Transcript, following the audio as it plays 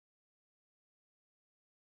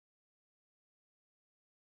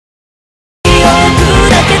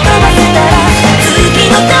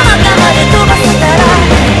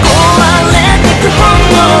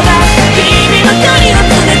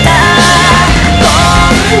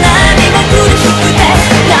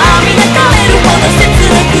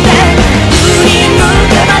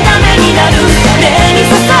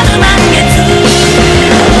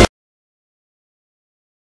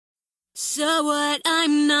what?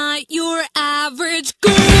 I'm not your average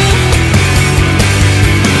girl.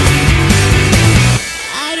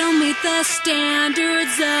 I don't meet the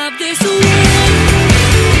standards of this world.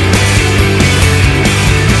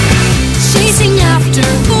 Chasing after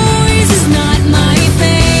boys is not my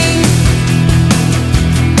thing.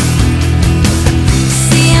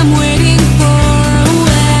 See, I'm waiting for a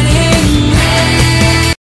wedding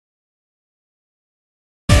ring.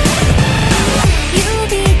 You'll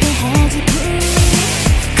be the head of blue.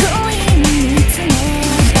 恋に見つめて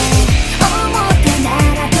思ったな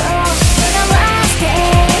らと表して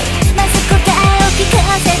まず答えを聞か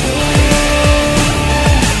せて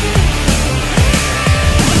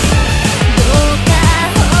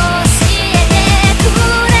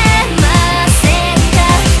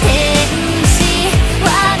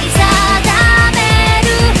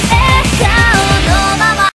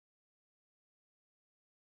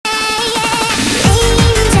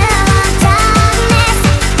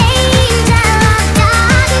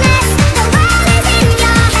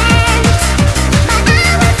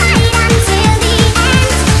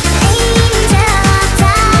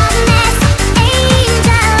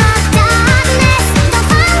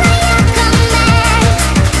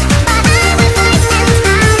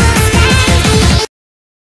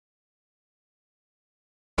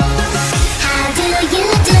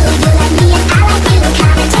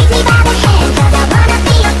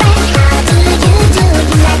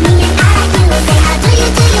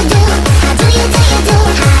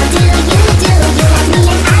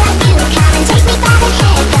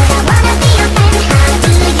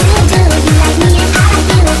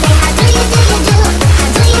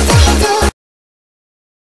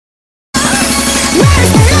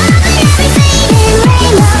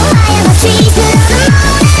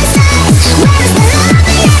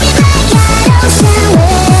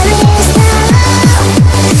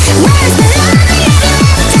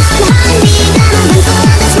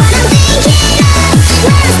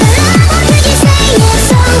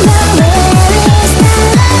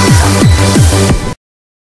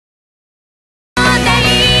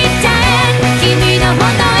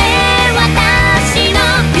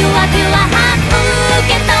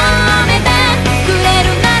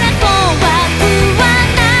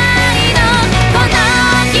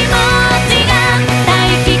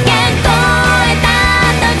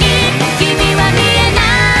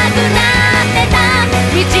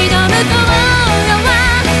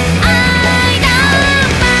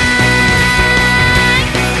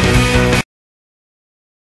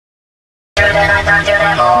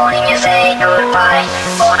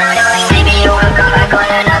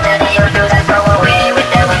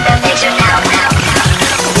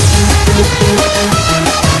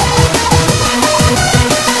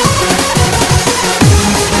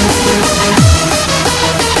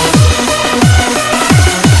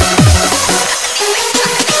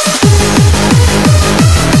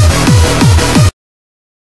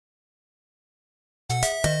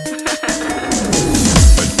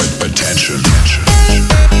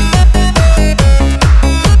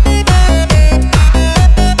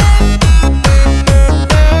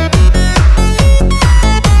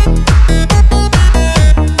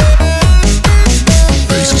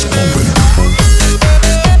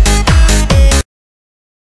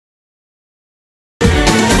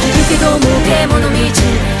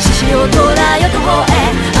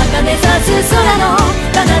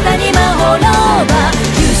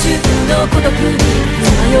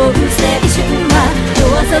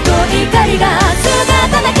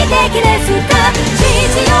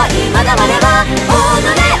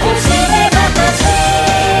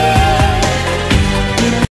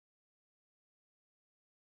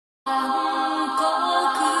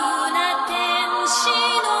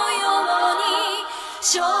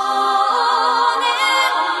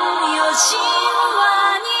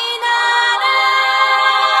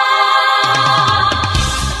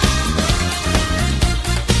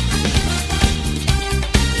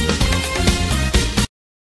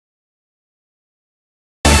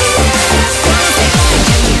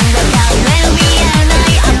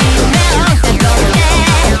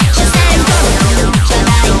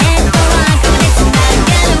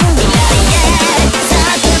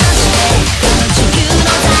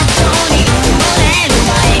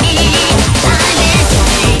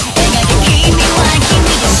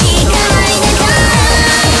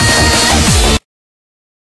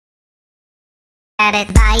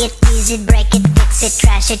Buy it, use it, break it, fix Fix it,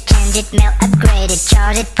 trash it, change it, mail, upgrade it,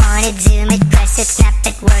 charge it, point it, zoom it, press it, snap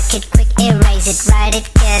it, work it, quick erase it, write it,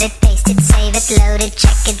 get it, paste it, save it, load it,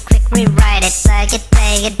 check it, quick rewrite it, plug it,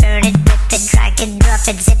 play it, burn it, rip it, drag it, drop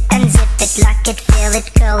it, zip and zip it, lock it, fill it,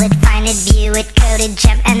 curl it, find it, view it, code it,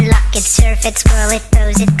 jump and lock it, surf it, scroll it,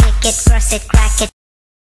 pose it, click it, cross it, crack it.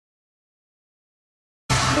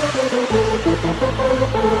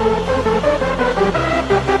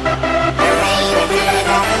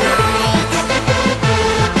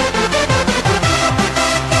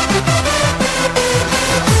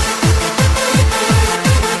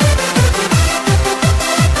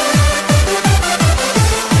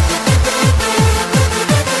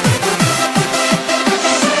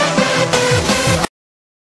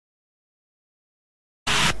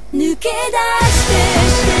抜け出して